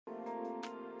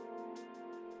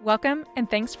Welcome, and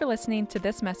thanks for listening to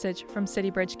this message from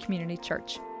City Bridge Community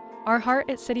Church. Our heart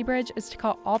at City Bridge is to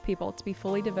call all people to be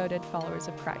fully devoted followers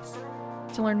of Christ.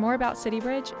 To learn more about City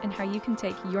Bridge and how you can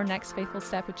take your next faithful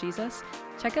step with Jesus,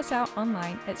 check us out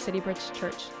online at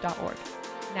citybridgechurch.org.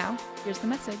 Now, here's the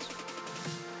message.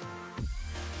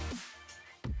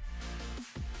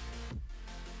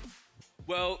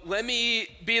 Well, let me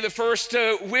be the first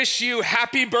to wish you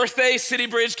happy birthday, City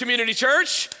Bridge Community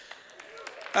Church.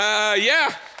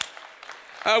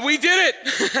 We did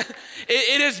it.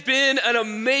 It has been an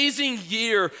amazing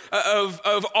year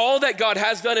of all that God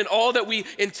has done and all that we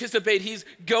anticipate He's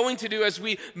going to do as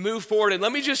we move forward. And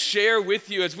let me just share with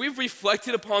you, as we've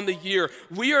reflected upon the year,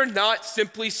 we are not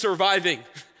simply surviving.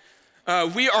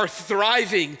 We are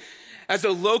thriving as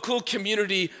a local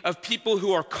community of people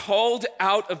who are called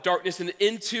out of darkness and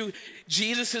into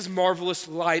Jesus' marvelous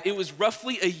light. It was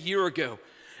roughly a year ago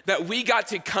that we got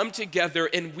to come together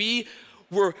and we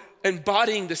were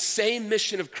embodying the same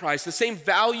mission of Christ, the same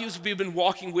values we've been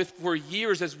walking with for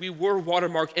years as we were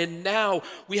Watermark. And now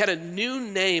we had a new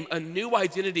name, a new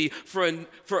identity for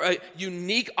a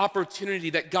unique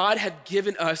opportunity that God had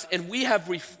given us. And we have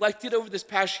reflected over this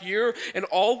past year, and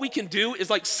all we can do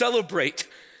is celebrate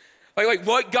like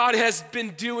what God has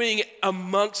been doing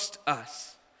amongst us.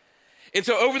 And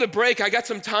so over the break, I got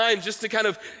some time just to kind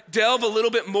of delve a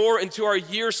little bit more into our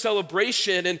year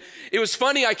celebration. And it was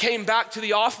funny, I came back to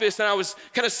the office and I was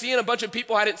kind of seeing a bunch of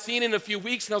people I hadn't seen in a few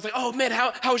weeks. And I was like, oh man,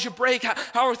 how was your break?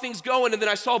 How are things going? And then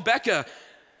I saw Becca.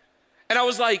 And I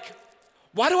was like,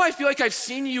 why do I feel like I've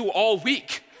seen you all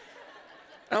week?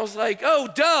 And I was like, oh,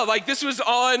 duh, this was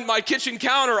on my kitchen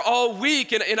counter all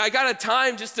week. And I got a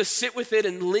time just to sit with it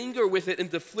and linger with it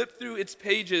and to flip through its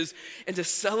pages and to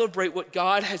celebrate what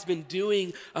God has been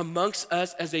doing amongst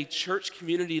us as a church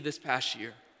community this past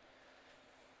year.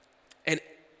 And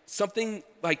something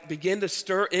began to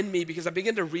stir in me because I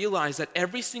began to realize that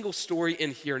every single story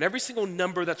in here and every single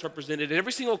number that's represented and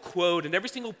every single quote and every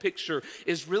single picture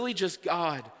is really just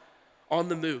God on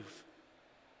the move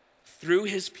through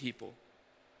His people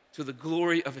to the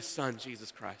glory of His Son,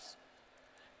 Jesus Christ.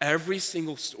 Every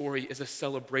single story is a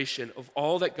celebration of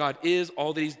all that God is,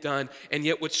 all that He's done, and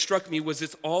yet what struck me was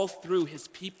it's all through His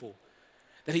people,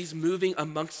 that He's moving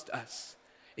amongst us,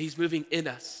 He's moving in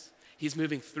us, He's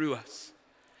moving through us.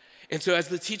 And so as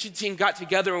the teaching team got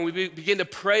together and we began to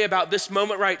pray about this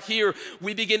moment right here,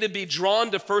 we began to be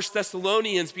drawn to 1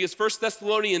 Thessalonians because 1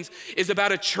 Thessalonians is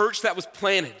about a church that was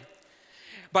planted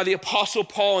by the Apostle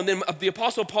Paul, and then the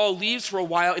Apostle Paul leaves for a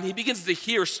while and he begins to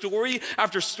hear story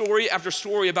after story after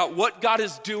story about what God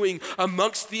is doing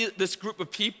amongst this group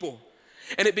of people.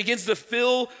 And it begins to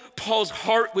fill Paul's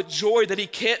heart with joy that he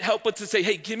can't help but to say,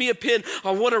 hey, give me a pen.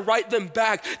 I want to write them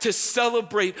back to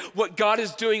celebrate what God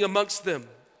is doing amongst them.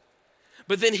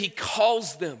 But then he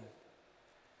calls them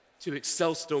to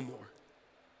excel still more.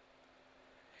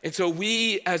 And so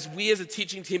we as a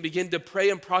teaching team begin to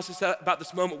pray and process about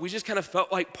this moment, we just kind of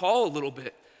felt like Paul a little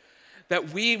bit,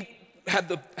 that we have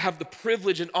the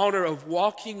privilege and honor of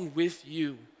walking with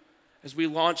you as we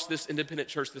launch this independent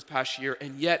church this past year.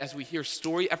 And yet, as we hear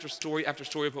story after story after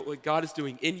story about what God is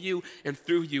doing in you and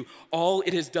through you, all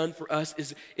it has done for us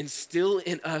is instill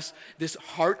in us this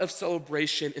heart of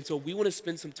celebration. And so we want to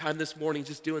spend some time this morning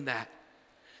just doing that,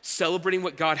 celebrating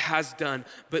what God has done.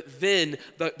 But then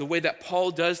the way that Paul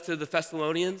does to the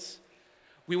Thessalonians,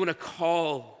 we want to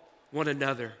call one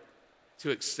another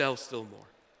to excel still more.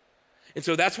 And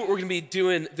so that's what we're going to be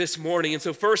doing this morning. And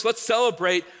so first, let's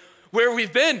celebrate where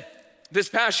we've been this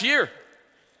past year.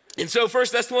 And so 1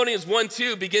 Thessalonians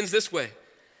 1:2 begins this way.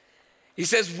 He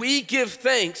says, we give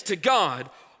thanks to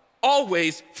God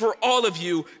always for all of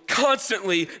you,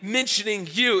 constantly mentioning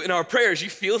you in our prayers. You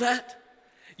feel that?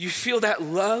 You feel that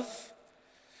love?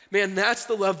 Man, that's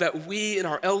the love that we and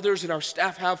our elders and our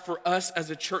staff have for us as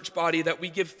a church body, that we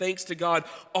give thanks to God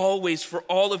always for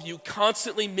all of you,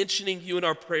 constantly mentioning you in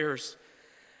our prayers.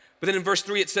 But then in verse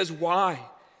 3, it says, why?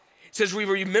 It says, we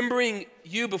were remembering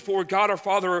you before God our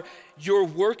Father, your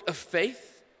work of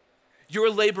faith, your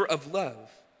labor of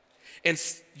love, and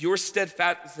your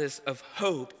steadfastness of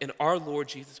hope in our Lord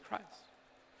Jesus Christ.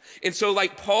 And so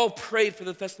like Paul prayed for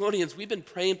the Thessalonians, we've been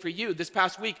praying for you. This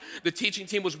past week, the teaching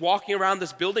team was walking around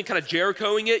this building, kind of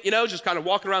Jerichoing it, just kind of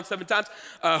walking around 7 times,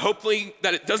 hopefully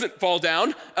that it doesn't fall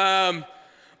down.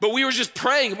 But we were just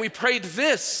praying, and we prayed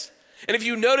this. And if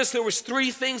you notice, there was 3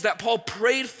 things that Paul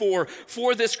prayed for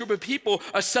this group of people,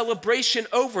 a celebration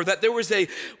over, that there was a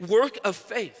work of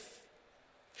faith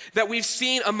that we've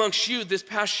seen amongst you this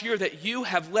past year, that you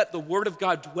have let the word of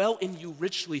God dwell in you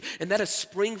richly, and that has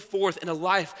spring forth in a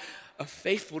life of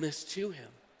faithfulness to Him,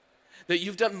 that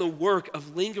you've done the work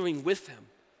of lingering with Him,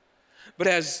 But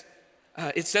as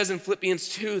it says in Philippians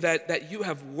 2, that you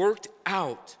have worked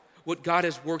out what God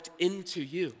has worked into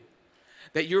you.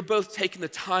 That you're both taking the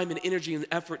time and energy and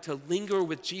effort to linger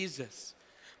with Jesus.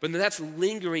 But that's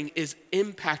lingering is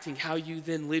impacting how you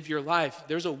then live your life.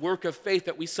 There's a work of faith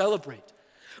that we celebrate.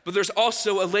 But there's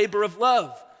also a labor of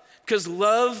love, because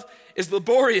love is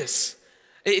laborious.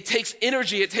 It takes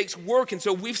energy, it takes work. And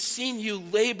so we've seen you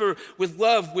labor with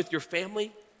love with your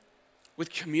family,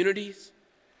 with communities,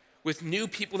 with new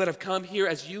people that have come here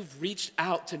as you've reached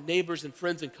out to neighbors and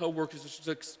friends and coworkers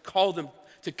to call them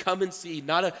to come and see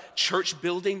not a church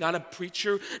building, not a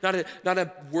preacher, not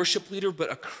a worship leader,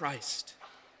 but a Christ.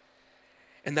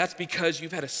 And that's because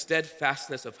you've had a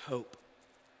steadfastness of hope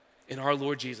in our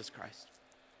Lord Jesus Christ.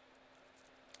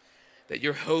 That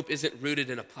your hope isn't rooted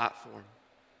in a platform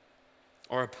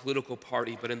or a political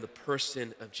party, but in the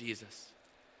person of Jesus.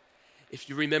 If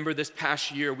you remember this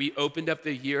past year, we opened up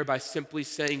the year by simply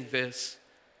saying this: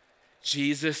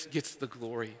 Jesus gets the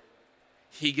glory.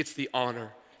 He gets the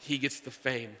honor. He gets the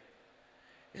fame.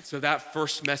 And so that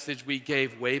first message we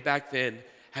gave way back then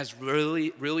has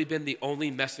really been the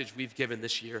only message we've given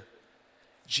this year.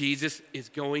 Jesus is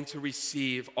going to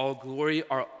receive all glory,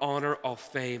 all honor, all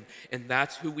fame, and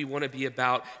that's who we want to be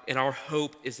about, and our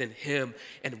hope is in him,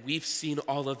 and we've seen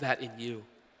all of that in you.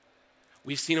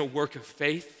 We've seen a work of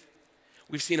faith,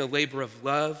 we've seen a labor of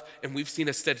love, and we've seen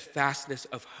a steadfastness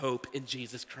of hope in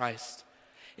Jesus Christ.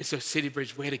 And so City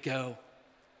Bridge, way to go.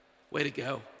 Way to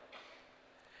go.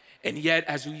 And yet,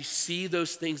 as we see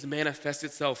those things manifest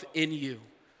itself in you,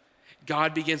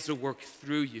 God begins to work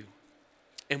through you.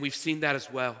 And we've seen that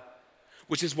as well,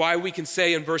 which is why we can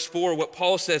say in verse 4 what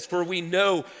Paul says: for we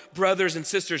know, brothers and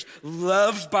sisters,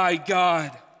 loved by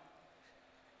God,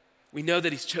 we know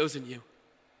that he's chosen you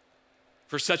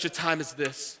for such a time as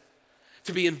this,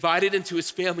 to be invited into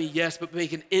his family, yes, but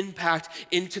make an impact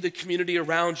into the community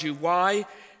around you. Why?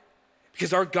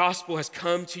 Because our gospel has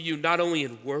come to you not only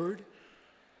in word,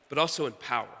 but also in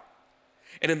power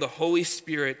and in the Holy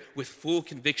Spirit with full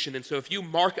conviction. And so if you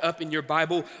mark up in your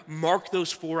Bible, mark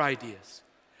those 4 ideas.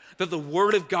 That the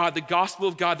word of God, the gospel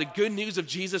of God, the good news of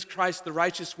Jesus Christ, the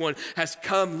righteous one, has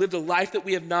come, lived a life that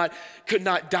we could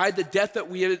not, died the death that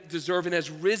we deserve, and has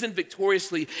risen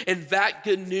victoriously. And that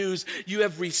good news you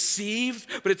have received,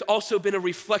 but it's also been a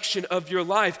reflection of your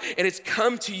life. And it's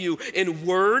come to you in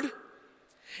word,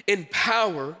 in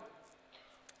power,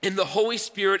 in the Holy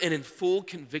Spirit, and in full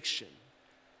conviction.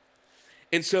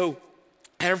 And so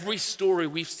every story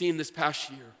we've seen this past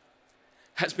year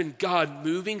has been God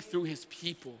moving through his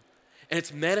people, and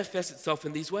it's manifested itself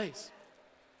in these ways.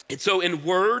 And so in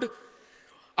word,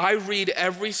 I read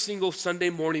every single Sunday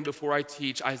morning before I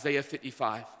teach Isaiah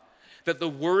 55, that the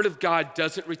word of God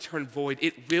doesn't return void.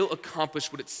 It will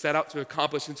accomplish what it's set out to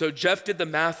accomplish. And so Jeff did the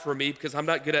math for me, because I'm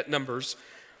not good at numbers.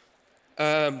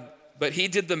 But he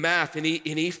did the math, and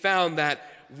he found that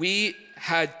we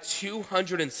had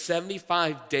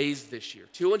 275 days this year,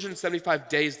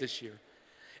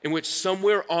 in which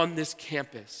somewhere on this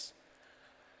campus,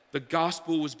 the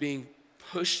gospel was being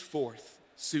pushed forth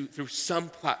through some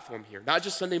platform here, not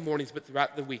just Sunday mornings, but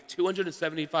throughout the week.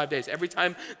 275 days. Every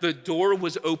time the door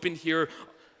was opened here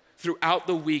throughout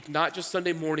the week, not just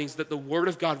Sunday mornings, that the word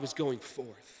of God was going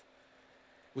forth.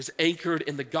 Was anchored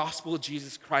in the gospel of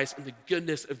Jesus Christ and the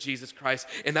goodness of Jesus Christ.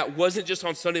 And that wasn't just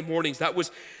on Sunday mornings. That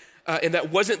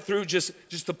wasn't through just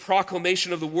the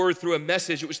proclamation of the word through a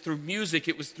message. It was through music.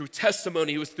 It was through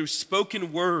testimony. It was through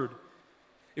spoken word.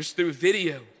 It was through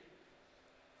video.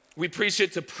 We preach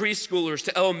it to preschoolers,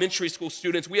 to elementary school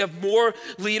students. We have more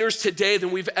leaders today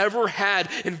than we've ever had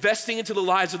investing into the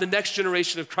lives of the next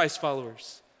generation of Christ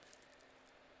followers.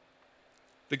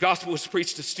 The gospel was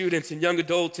preached to students and young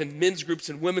adults and men's groups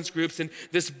and women's groups, and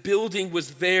this building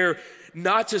was there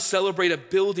not to celebrate a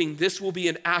building. This will be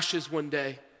in ashes one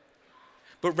day.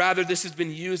 But rather, this has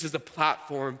been used as a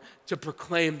platform to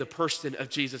proclaim the person of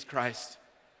Jesus Christ.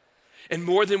 And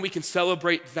more than we can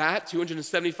celebrate that,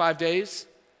 275 days,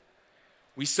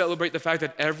 we celebrate the fact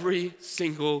that every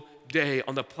single day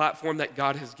on the platform that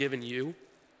God has given you,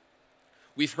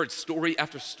 we've heard story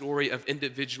after story of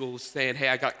individuals saying, hey,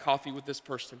 I got coffee with this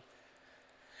person.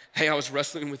 Hey, I was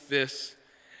wrestling with this.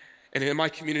 And in my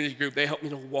community group, they helped me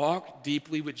to walk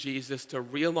deeply with Jesus, to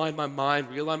realign my mind,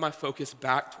 realign my focus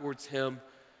back towards him.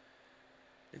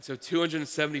 And so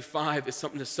 275 is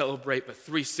something to celebrate, but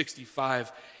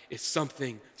 365 is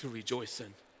something to rejoice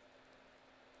in.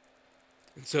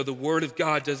 And so the word of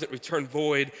God doesn't return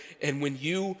void. And when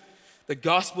the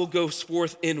gospel goes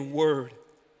forth in word,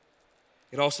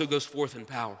 it also goes forth in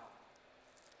power.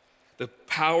 The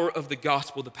power of the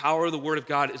gospel, the power of the word of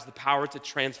God is the power to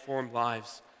transform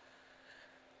lives.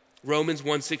 Romans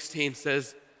 1:16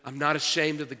 says, I'm not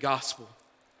ashamed of the gospel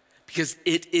because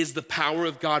it is the power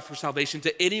of God for salvation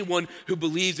to anyone who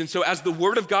believes. And so as the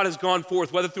word of God has gone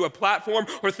forth, whether through a platform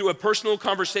or through a personal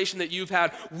conversation that you've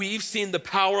had, we've seen the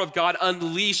power of God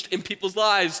unleashed in people's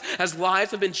lives as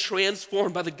lives have been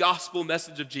transformed by the gospel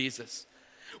message of Jesus.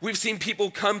 We've seen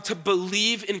people come to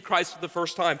believe in Christ for the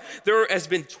first time. There has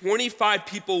been 25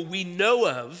 people we know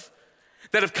of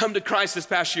that have come to Christ this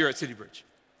past year at City Bridge.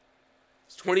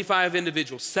 It's 25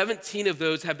 individuals. 17 of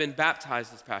those have been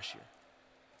baptized this past year.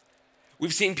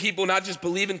 We've seen people not just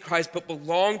believe in Christ, but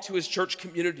belong to his church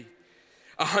community.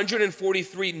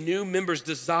 143 new members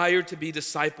desired to be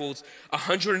disciples.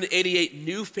 188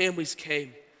 new families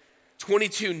came.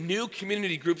 22 new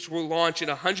community groups were launched, and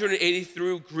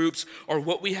 183 groups are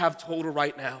what we have total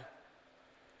right now.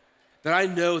 That I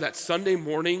know that Sunday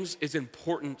mornings is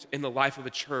important in the life of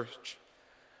a church,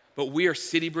 but we are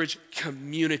City Bridge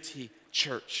Community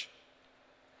Church.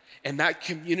 And that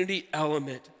community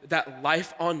element, that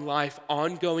life on life,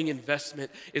 ongoing investment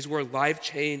is where life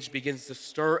change begins to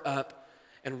stir up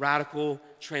and radical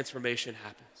transformation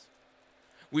happens.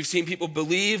 We've seen people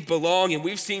believe, belong, and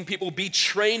we've seen people be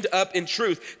trained up in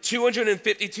truth.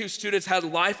 252 students had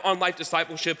life on life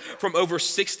discipleship from over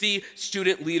 60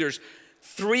 student leaders.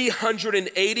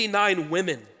 389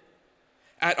 women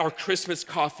at our Christmas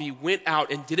coffee went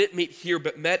out and didn't meet here,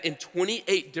 but met in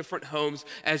 28 different homes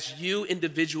as you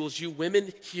individuals, you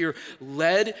women here,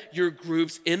 led your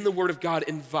groups in the Word of God,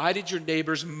 invited your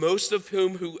neighbors, most of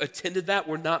whom who attended that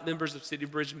were not members of City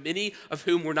Bridge, many of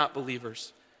whom were not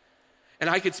believers. And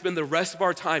I could spend the rest of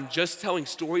our time just telling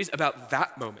stories about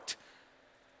that moment.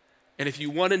 And if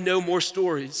you want to know more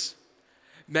stories,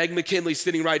 Meg McKinley's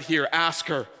sitting right here, ask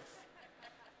her,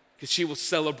 because she will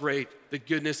celebrate the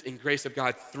goodness and grace of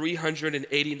God.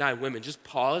 389 women. Just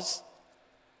pause.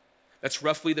 That's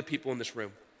roughly the people in this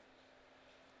room.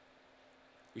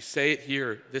 We say it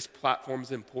here, this platform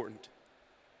is important,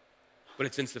 but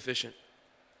it's insufficient.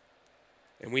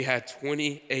 And we had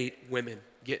 28 women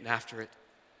getting after it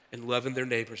and loving their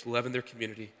neighbors, loving their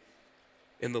community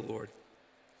in the Lord.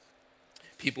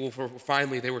 People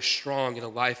they were strong in a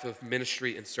life of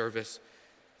ministry and service.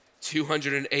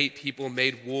 208 people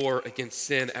made war against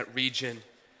sin at Region.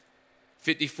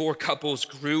 54 couples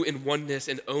grew in oneness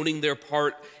and owning their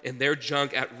part in their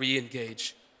junk at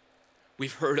Re-Engage.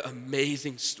 We've heard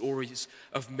amazing stories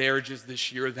of marriages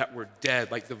this year that were dead,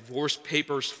 like divorce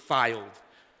papers filed,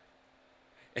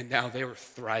 and now they are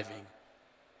thriving.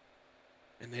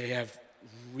 And they have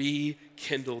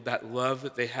rekindled that love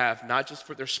that they have, not just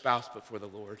for their spouse, but for the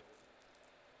Lord.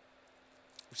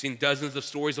 We've seen dozens of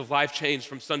stories of life change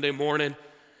from Sunday morning,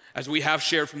 as we have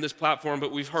shared from this platform,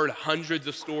 but we've heard hundreds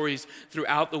of stories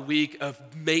throughout the week of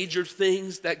major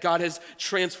things that God has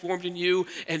transformed in you,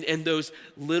 and those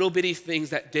little bitty things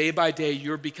that day by day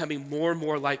you're becoming more and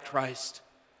more like Christ.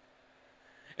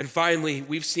 And finally,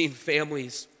 we've seen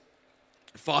families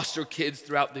foster kids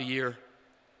throughout the year.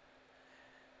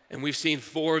 And we've seen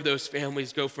 4 of those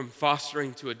families go from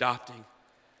fostering to adopting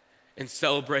and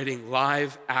celebrating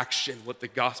live action what the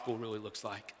gospel really looks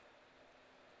like,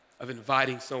 of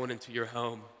inviting someone into your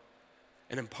home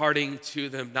and imparting to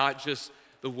them not just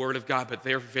the word of God, but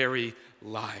their very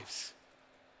lives.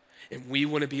 And we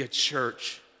want to be a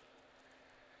church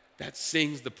that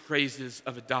sings the praises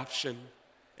of adoption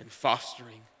and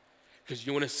fostering, because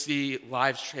you want to see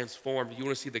lives transformed. You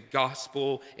want to see the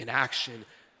gospel in action.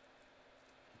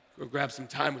 Go grab some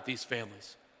time with these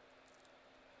families,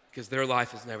 because their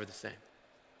life is never the same.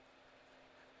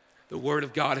 The word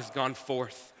of God has gone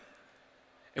forth.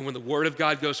 And when the word of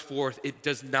God goes forth, it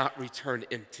does not return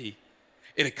empty.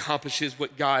 It accomplishes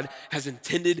what God has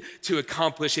intended to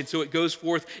accomplish. And so it goes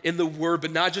forth in the word,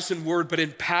 but not just in word, but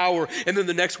in power. And then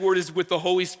the next word is with the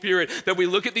Holy Spirit, that we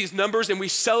look at these numbers and we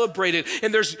celebrate it.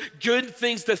 And there's good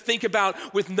things to think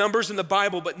about with numbers in the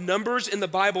Bible, but numbers in the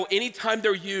Bible, anytime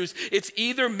they're used, it's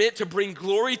either meant to bring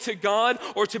glory to God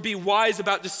or to be wise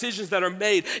about decisions that are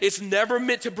made. It's never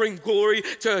meant to bring glory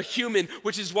to a human,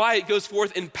 which is why it goes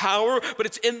forth in power, but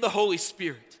it's in the Holy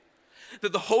Spirit.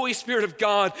 That the Holy Spirit of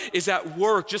God is at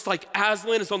work. Just like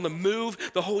Aslan is on the move,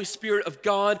 the Holy Spirit of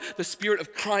God, the Spirit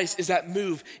of Christ is at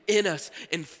move in us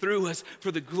and through us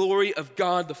for the glory of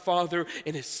God the Father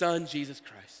and his Son, Jesus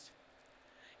Christ.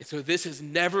 And so this has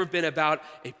never been about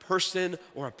a person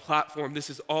or a platform. This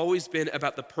has always been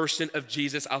about the person of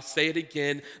Jesus. I'll say it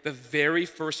again. The very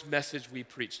first message we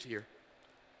preached here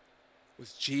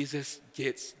was Jesus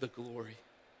gets the glory.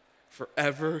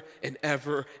 Forever and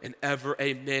ever and ever,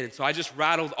 amen. And so I just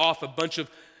rattled off a bunch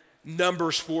of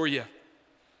numbers for you,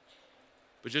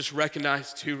 but just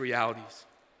recognize 2 realities.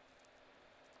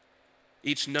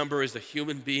 Each number is a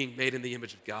human being made in the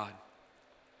image of God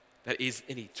that is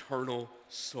an eternal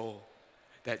soul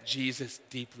that Jesus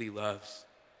deeply loves.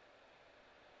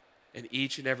 And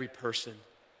each and every person,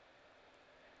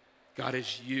 God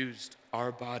has used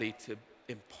our body to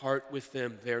impart with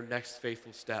them their next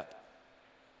faithful step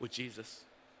with Jesus.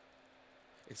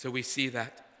 And so we see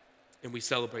that and we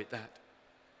celebrate that.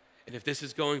 And if this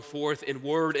is going forth in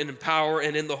word and in power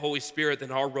and in the Holy Spirit,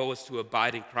 then our role is to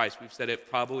abide in Christ. We've said it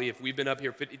probably, if we've been up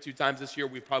here 52 times this year,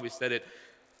 we've probably said it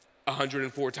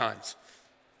 104 times.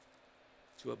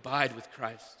 To abide with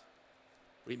Christ,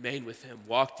 remain with him,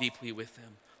 walk deeply with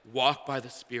him, walk by the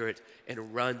Spirit,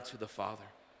 and run to the Father.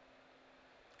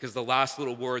 Because the last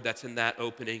little word that's in that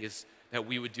opening is that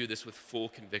we would do this with full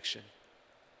conviction.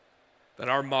 That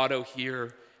our motto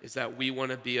here is that we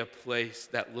want to be a place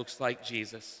that looks like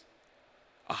Jesus,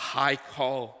 a high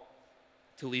call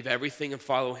to leave everything and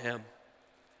follow him,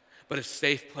 but a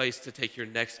safe place to take your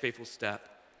next faithful step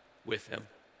with him.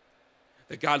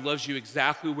 That God loves you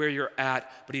exactly where you're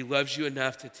at, but he loves you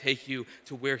enough to take you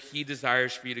to where he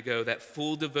desires for you to go. That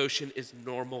full devotion is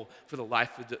normal for the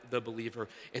life of the believer.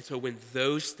 And so when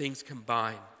those things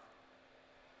combine,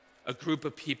 a group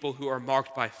of people who are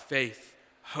marked by faith,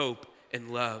 hope,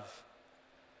 and love,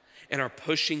 and are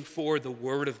pushing forward the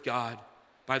word of God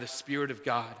by the Spirit of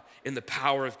God in the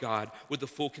power of God with the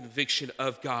full conviction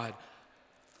of God,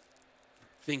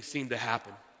 things seem to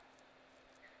happen.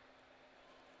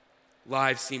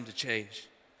 Lives seem to change.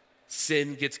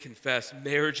 Sin gets confessed,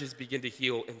 marriages begin to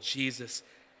heal, and Jesus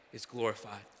is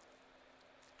glorified.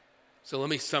 So let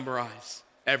me summarize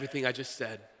everything I just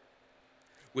said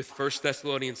with 1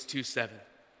 Thessalonians 2:7,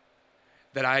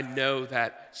 that I know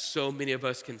that so many of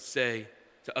us can say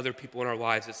to other people in our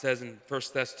lives. It says in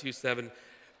 1 Thess 2:7,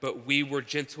 but we were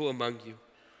gentle among you,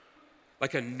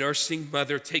 like a nursing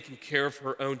mother taking care of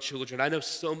her own children. I know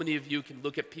so many of you can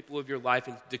look at people of your life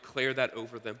and declare that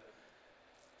over them.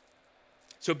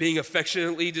 So being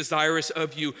affectionately desirous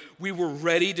of you, we were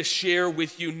ready to share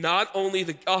with you not only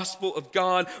the gospel of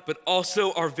God, but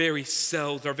also our very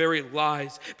selves, our very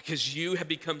lives, because you have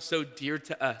become so dear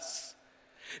to us.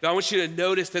 Now I want you to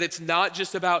notice that it's not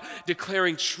just about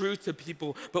declaring truth to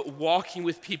people, but walking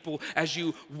with people as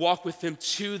you walk with them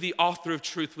to the author of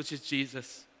truth, which is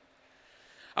Jesus.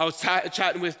 I was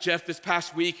chatting with Jeff this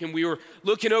past week, and we were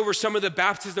looking over some of the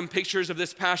baptism pictures of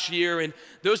this past year, and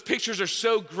those pictures are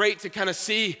so great to kind of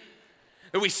see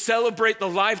that we celebrate the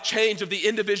life change of the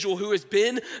individual who has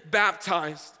been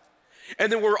baptized. And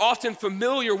then we're often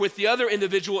familiar with the other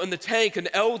individual in the tank, an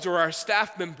elder or a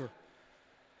staff member.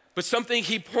 But something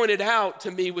he pointed out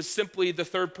to me was simply the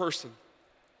third person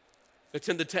that's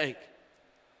in the tank.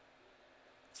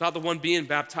 It's not the one being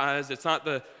baptized, it's not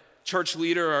the church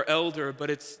leader or elder,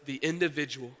 but it's the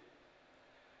individual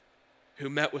who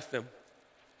met with them,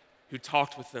 who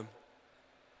talked with them,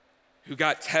 who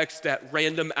got text at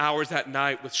random hours at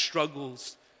night with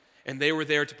struggles, and they were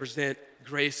there to present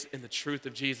grace and the truth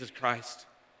of Jesus Christ.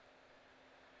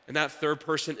 And that third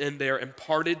person in there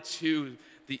imparted to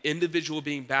the individual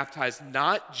being baptized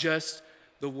not just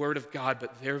the word of God,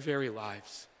 but their very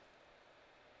lives.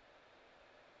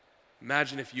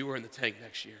 Imagine if you were in the tank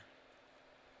next year.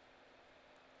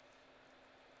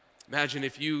 Imagine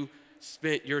if you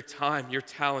spent your time, your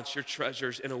talents, your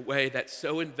treasures in a way that's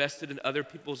so invested in other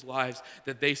people's lives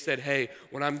that they said, hey,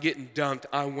 when I'm getting dunked,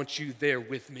 I want you there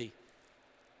with me.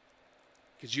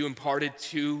 Because you imparted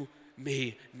to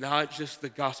me not just the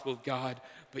gospel of God,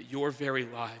 but your very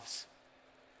lives.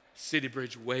 City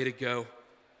Bridge, way to go.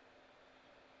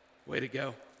 Way to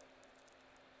go.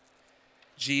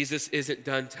 Jesus isn't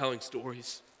done telling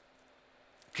stories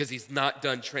because he's not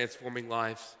done transforming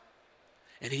lives.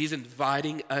 And he's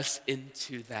inviting us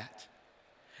into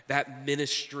that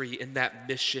ministry and that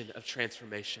mission of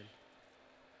transformation.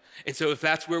 And so if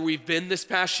that's where we've been this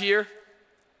past year,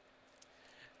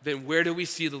 then where do we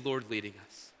see the Lord leading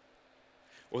us?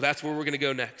 Well, that's where we're going to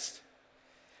go next.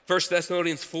 1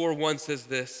 Thessalonians 4:1 says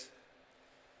this,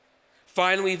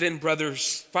 finally then,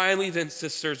 brothers, finally then,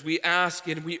 sisters, we ask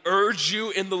and we urge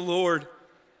you in the Lord.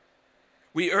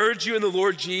 We urge you in the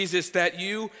Lord Jesus that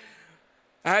you,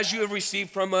 as you have received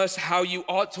from us how you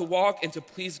ought to walk and to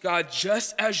please God,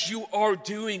 just as you are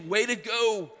doing, way to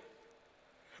go,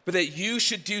 but that you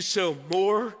should do so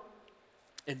more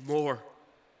and more.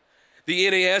 The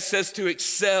NAS says to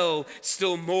excel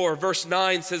still more. Verse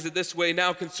 9 says it this way,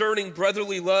 now concerning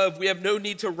brotherly love, we have no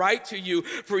need to write to you,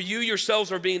 for you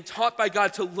yourselves are being taught by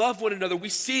God to love one another. We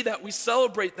see that, we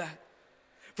celebrate that.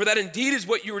 For that indeed is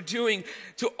what you were doing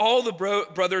to all the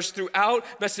brothers throughout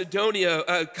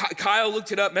Macedonia. Kyle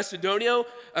looked it up. Macedonia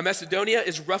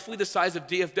is roughly the size of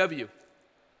DFW.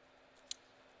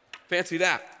 Fancy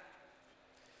that.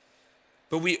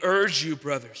 But we urge you,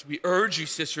 brothers, we urge you,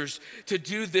 sisters, to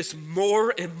do this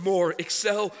more and more,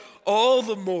 excel all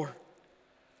the more,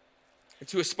 and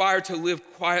to aspire to live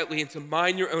quietly and to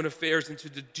mind your own affairs and to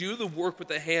do the work with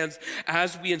the hands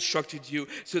as we instructed you,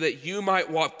 so that you might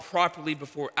walk properly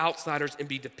before outsiders and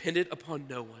be dependent upon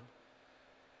no one.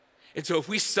 And so if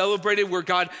we celebrated where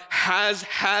God has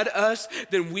had us,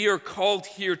 then we are called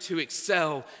here to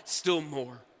excel still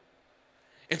more.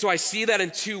 And so I see that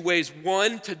in two ways.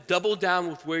 One, to double down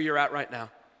with where you're at right now,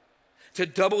 to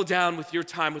double down with your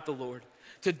time with the Lord,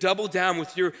 to double down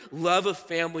with your love of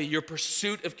family, your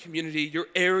pursuit of community, your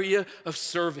area of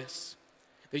service,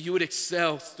 that you would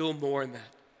excel still more in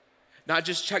that. Not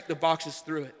just check the boxes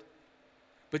through it,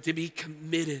 but to be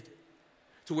committed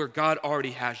to where God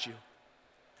already has you.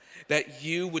 That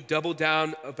you would double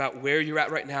down about where you're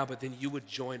at right now, but then you would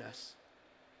join us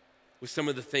with some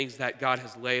of the things that God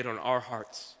has laid on our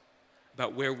hearts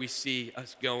about where we see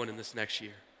us going in this next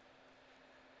year.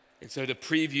 And so to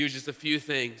preview just a few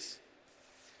things.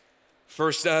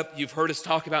 First up, you've heard us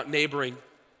talk about neighboring.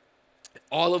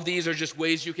 All of these are just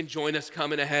ways you can join us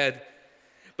coming ahead.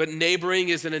 But neighboring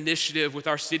is an initiative with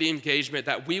our city engagement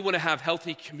that we want to have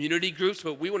healthy community groups,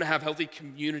 but we want to have healthy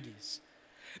communities.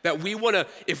 That we want to,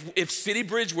 if City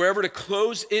Bridge were ever to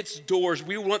close its doors,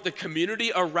 we want the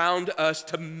community around us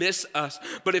to miss us.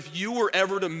 But if you were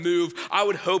ever to move, I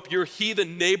would hope your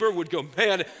heathen neighbor would go,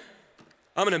 man,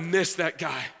 I'm going to miss that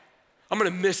guy. I'm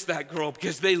going to miss that girl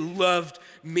because they loved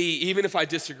me, even if I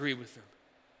disagree with them.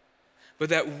 But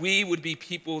that we would be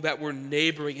people that were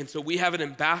neighboring. And so we have an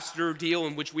ambassador deal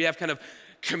in which we have kind of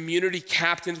community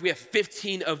captains. We have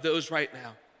 15 of those right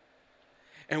now.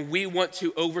 And we want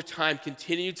to, over time,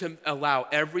 continue to allow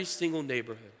every single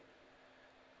neighborhood,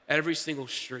 every single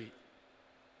street,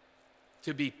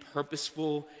 to be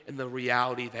purposeful in the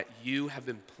reality that you have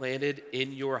been planted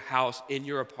in your house, in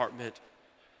your apartment,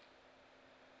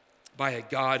 by a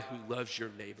God who loves your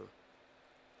neighbor.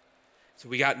 So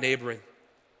we got neighboring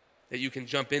that you can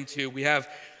jump into. We have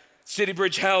City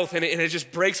Bridge Health, and it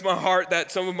just breaks my heart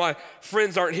that some of my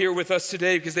friends aren't here with us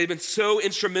today because they've been so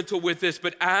instrumental with this.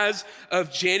 But as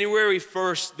of January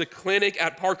 1st, the clinic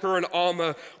at Parker and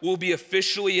Alma will be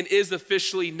officially and is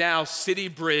officially now City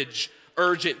Bridge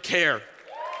Urgent Care.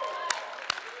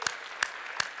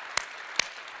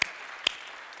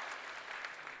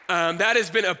 That has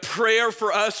been a prayer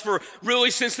for us for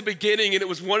really since the beginning, and it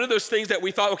was one of those things that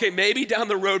we thought, okay, maybe down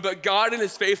the road, but God in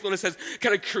his faithfulness has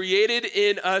kind of created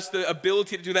in us the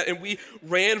ability to do that, and we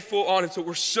ran full on, and so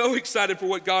we're so excited for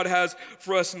what God has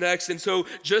for us next. And so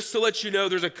just to let you know,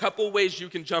 there's a couple ways you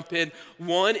can jump in.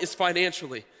 One is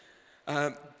financially.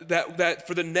 That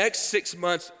for the next 6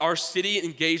 months, our city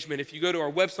engagement, if you go to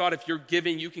our website, if you're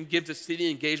giving, you can give to city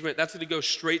engagement. That's going to go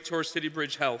straight to our City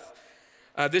Bridge Health.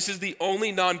 This is the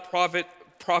only nonprofit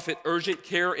urgent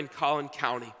care in Collin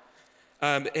County.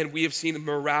 And we have seen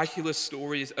miraculous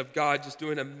stories of God just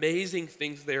doing amazing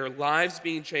things there, lives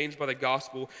being changed by the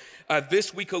gospel.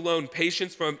 This week alone,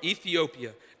 patients from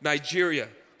Ethiopia, Nigeria,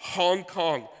 Hong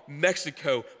Kong,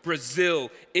 Mexico,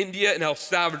 Brazil, India, and El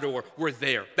Salvador were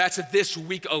there. That's this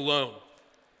week alone.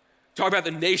 Talk about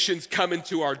the nations coming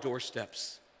to our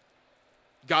doorsteps.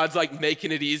 God's like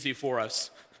making it easy for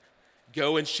us.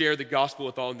 Go and share the gospel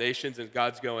with all nations, and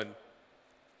God's going,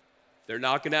 they're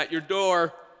knocking at your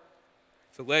door.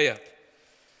 It's a layup.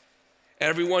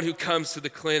 Everyone who comes to the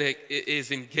clinic is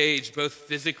engaged, both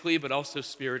physically but also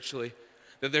spiritually,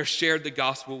 that they're shared the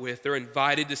gospel with. They're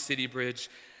invited to City Bridge.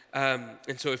 And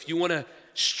so if you want to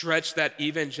stretch that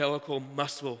evangelical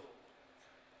muscle,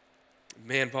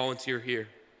 man, volunteer here.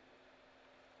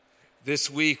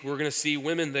 This week, we're going to see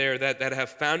women there that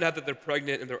have found out that they're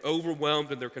pregnant and they're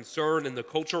overwhelmed and they're concerned, and the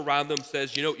culture around them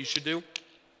says, you know what you should do?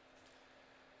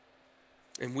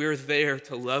 And we're there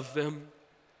to love them,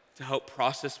 to help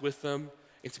process with them,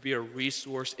 and to be a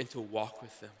resource and to walk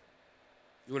with them.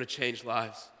 You want to change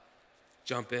lives?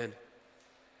 Jump in.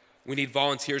 We need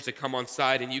volunteers to come on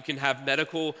site, and you can have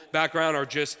medical background or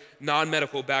just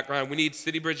non-medical background. We need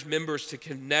City Bridge members to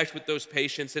connect with those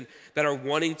patients and that are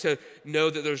wanting to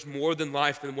know that there's more than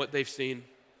life than what they've seen.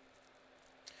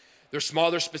 Their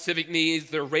smaller specific needs,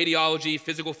 their radiology,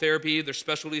 physical therapy, their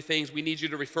specialty things. We need you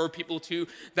to refer people to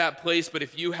that place. But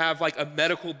if you have like a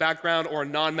medical background or a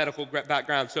non-medical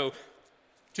background, so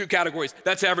 2 categories,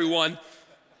 that's everyone.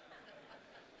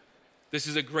 This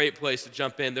is a great place to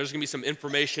jump in. There's gonna be some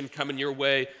information coming your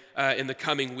way in the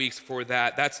coming weeks for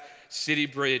that. That's City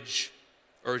Bridge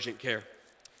Urgent Care.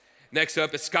 Next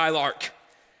up is Skylark.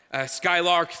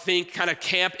 Skylark, think kind of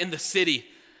camp in the city.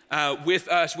 with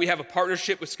us. We have a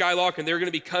partnership with Skylark, and they're going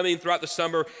to be coming throughout the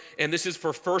summer. And this is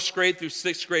for first grade through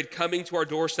sixth grade coming to our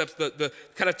doorsteps. The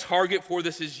kind of target for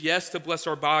this is, yes, to bless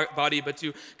our body, but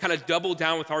to kind of double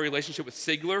down with our relationship with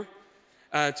Sigler,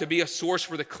 to be a source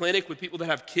for the clinic with people that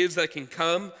have kids that can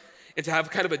come, and to have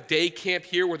kind of a day camp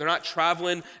here where they're not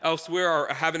traveling elsewhere or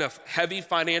having a heavy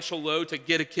financial load to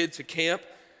get a kid to camp.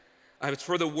 It's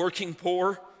for the working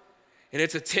poor, and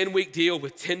it's a 10-week deal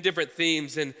with 10 different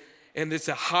themes, and it's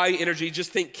a high energy.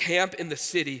 Just think camp in the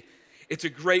city. It's a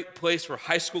great place for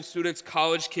high school students,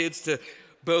 college kids to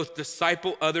both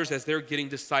disciple others as they're getting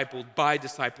discipled by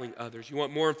discipling others. You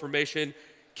want more information?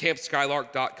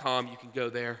 campskylark.com. You can go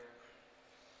there.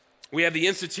 We have the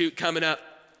Institute coming up.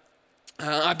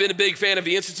 I've been a big fan of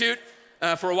the Institute.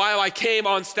 For a while, I came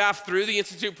on staff through the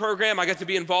Institute program. I got to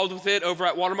be involved with it over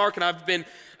at Watermark, and I've been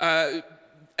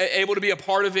able to be a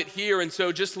part of it here. And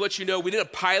so just to let you know, we did a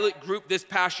pilot group this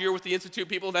past year with the Institute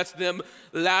people. That's them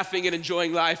laughing and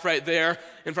enjoying life right there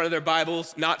in front of their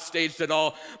Bibles, not staged at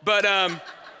all. But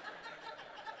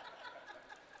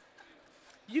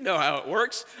you know how it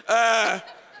works.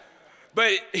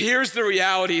 But here's the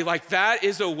reality, like that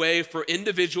is a way for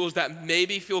individuals that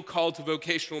maybe feel called to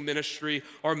vocational ministry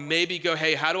or maybe go,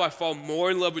 hey, how do I fall more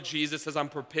in love with Jesus as I'm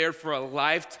prepared for a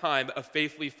lifetime of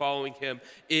faithfully following him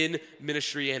in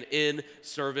ministry and in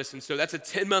service. And so that's a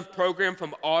 10-month program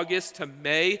from August to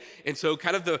May. And so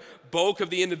kind of the bulk of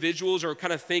the individuals are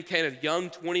kind of young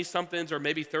 20-somethings or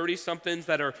maybe 30-somethings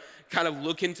that are kind of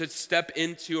looking to step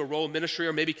into a role of ministry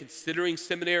or maybe considering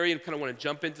seminary and kind of want to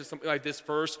jump into something like this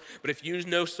first. But if you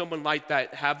know someone like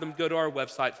that, have them go to our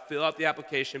website, fill out the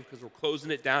application because we're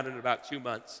closing it down in about 2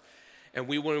 months. And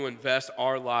we want to invest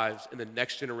our lives in the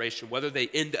next generation, whether they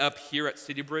end up here at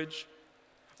City Bridge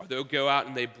or they'll go out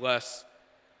and they bless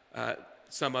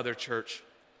some other church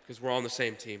because we're all on the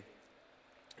same team.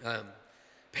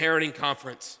 Parenting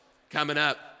conference coming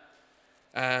up.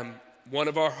 One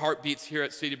of our heartbeats here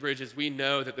at City Bridge is we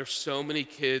know that there's so many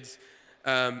kids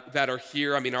that are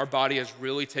here. I mean, our body has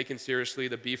really taken seriously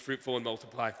the be fruitful and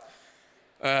multiply.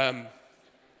 Well,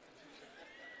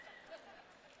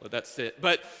 that's it.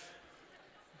 But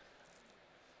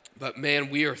man,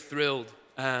 we are thrilled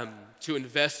to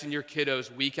invest in your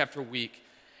kiddos week after week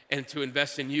and to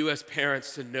invest in you as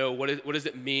parents to know what does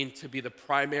it mean to be the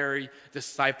primary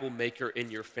disciple maker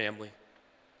in your family.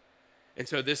 And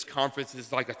so this conference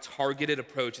is like a targeted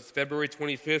approach. It's February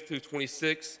 25th through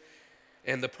 26th,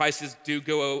 and the prices do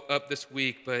go up this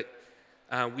week, but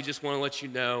we just want to let you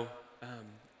know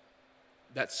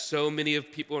that so many of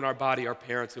people in our body are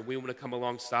parents, and we want to come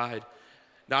alongside,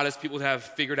 not as people that have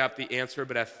figured out the answer,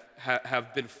 but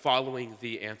have been following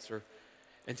the answer,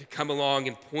 and to come along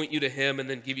and point you to him and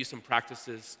then give you some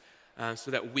practices so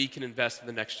that we can invest in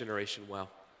the next generation well.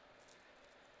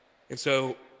 And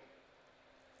so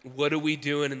what are we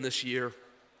doing in this year?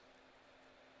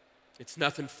 It's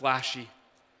nothing flashy.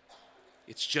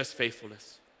 It's just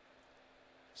faithfulness.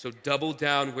 So double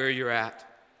down where you're at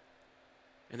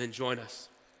and then join us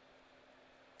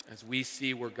as we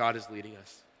see where God is leading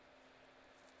us.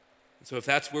 And so if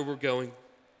that's where we're going,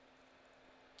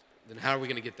 then how are we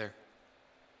going to get there?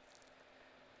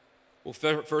 Well,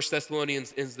 1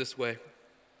 Thessalonians ends this way.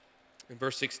 In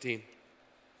verse 16, it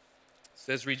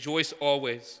says, "Rejoice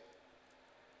always,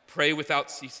 pray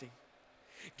without ceasing.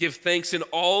 Give thanks in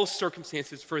all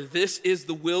circumstances, for this is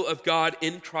the will of God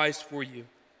in Christ for you.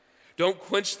 Don't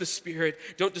quench the spirit.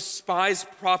 Don't despise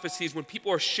prophecies when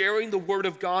people are sharing the word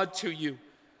of God to you,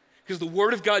 because the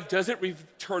word of God doesn't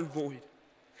return void.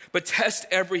 But test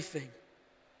everything.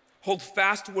 Hold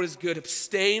fast to what is good.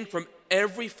 Abstain from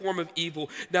every form of evil.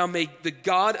 Now may the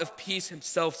God of peace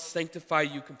himself sanctify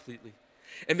you completely.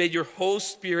 And may your whole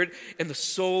spirit and the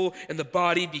soul and the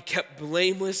body be kept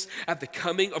blameless at the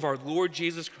coming of our Lord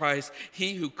Jesus Christ.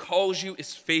 He who calls you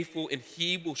is faithful, and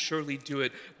he will surely do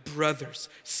it." Brothers,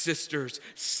 sisters,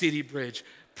 City Bridge,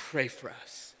 pray for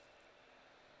us.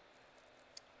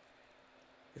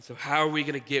 And so how are we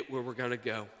going to get where we're going to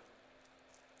go?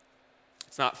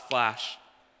 It's not flash.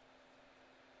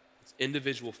 It's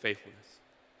individual faithfulness.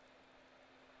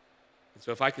 And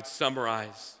so if I could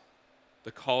summarize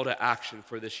the call to action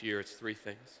for this year, it's 3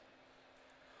 things.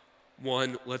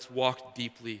 1, let's walk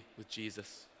deeply with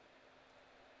Jesus.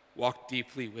 Walk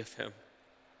deeply with him.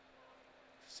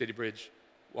 City Bridge,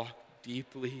 walk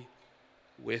deeply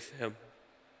with him.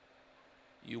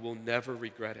 You will never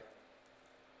regret it.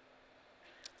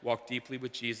 Walk deeply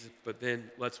with Jesus, but then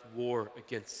let's war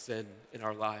against sin in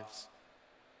our lives.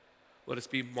 Let us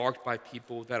be marked by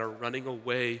people that are running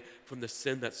away from the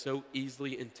sin that so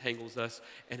easily entangles us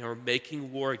and are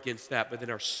making war against that, but then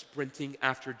are sprinting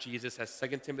after Jesus, as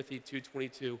 2 Timothy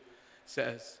 2:22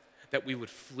 says, that we would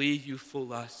flee youthful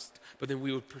lust, but then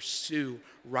we would pursue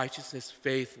righteousness,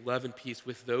 faith, love, and peace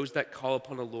with those that call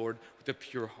upon the Lord with a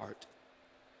pure heart.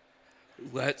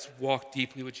 Let's walk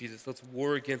deeply with Jesus. Let's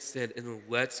war against sin, and then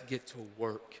let's get to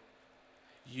work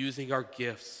using our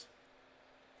gifts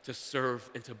to serve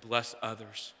and to bless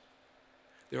others.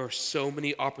 There are so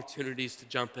many opportunities to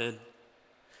jump in,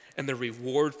 and the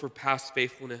reward for past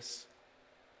faithfulness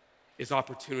is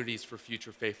opportunities for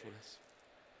future faithfulness.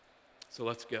 So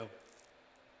let's go.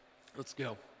 Let's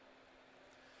go.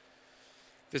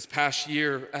 This past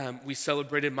year, we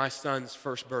celebrated my son's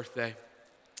first birthday.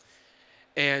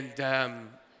 And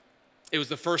it was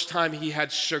the first time he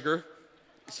had sugar,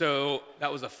 so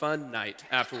that was a fun night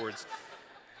afterwards.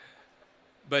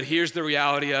 But here's the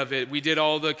reality of it. We did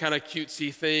all the kind of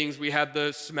cutesy things. We had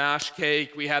the smash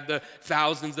cake. We had the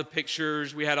thousands of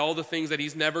pictures. We had all the things that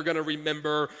he's never going to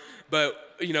remember. But,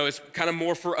 it's kind of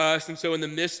more for us. And so in the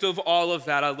midst of all of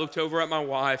that, I looked over at my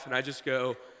wife and I just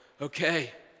go,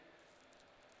 okay,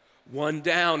 1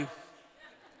 down,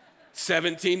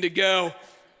 17 to go.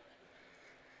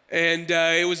 And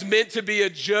it was meant to be a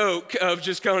joke of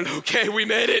just going, okay, we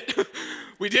made it.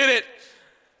 We did it.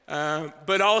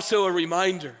 But also a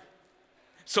reminder.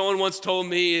 Someone once told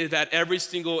me that every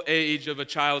single age of a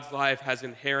child's life has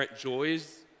inherent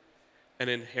joys and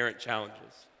inherent challenges.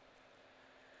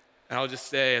 And I'll just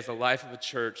say, as a life of a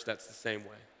church, that's the same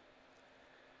way.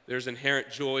 There's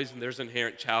inherent joys and there's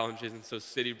inherent challenges. And so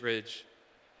City Bridge,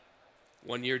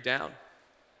 1 year down.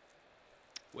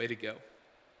 Way to go.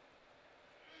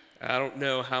 I don't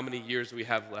know how many years we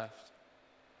have left,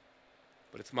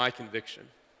 but it's my conviction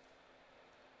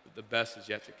that the best is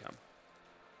yet to come.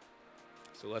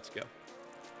 So let's go.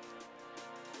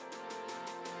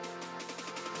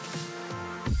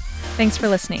 Thanks for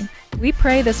listening. We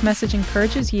pray this message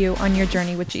encourages you on your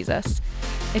journey with Jesus.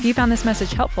 If you found this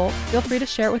message helpful, feel free to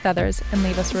share it with others and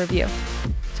leave us a review.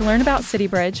 To learn about City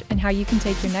Bridge and how you can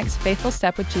take your next faithful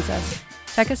step with Jesus,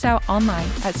 check us out online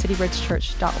at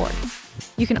citybridgechurch.org.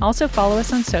 You can also follow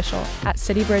us on social at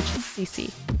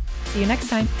CityBridgeCC. See you next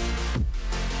time.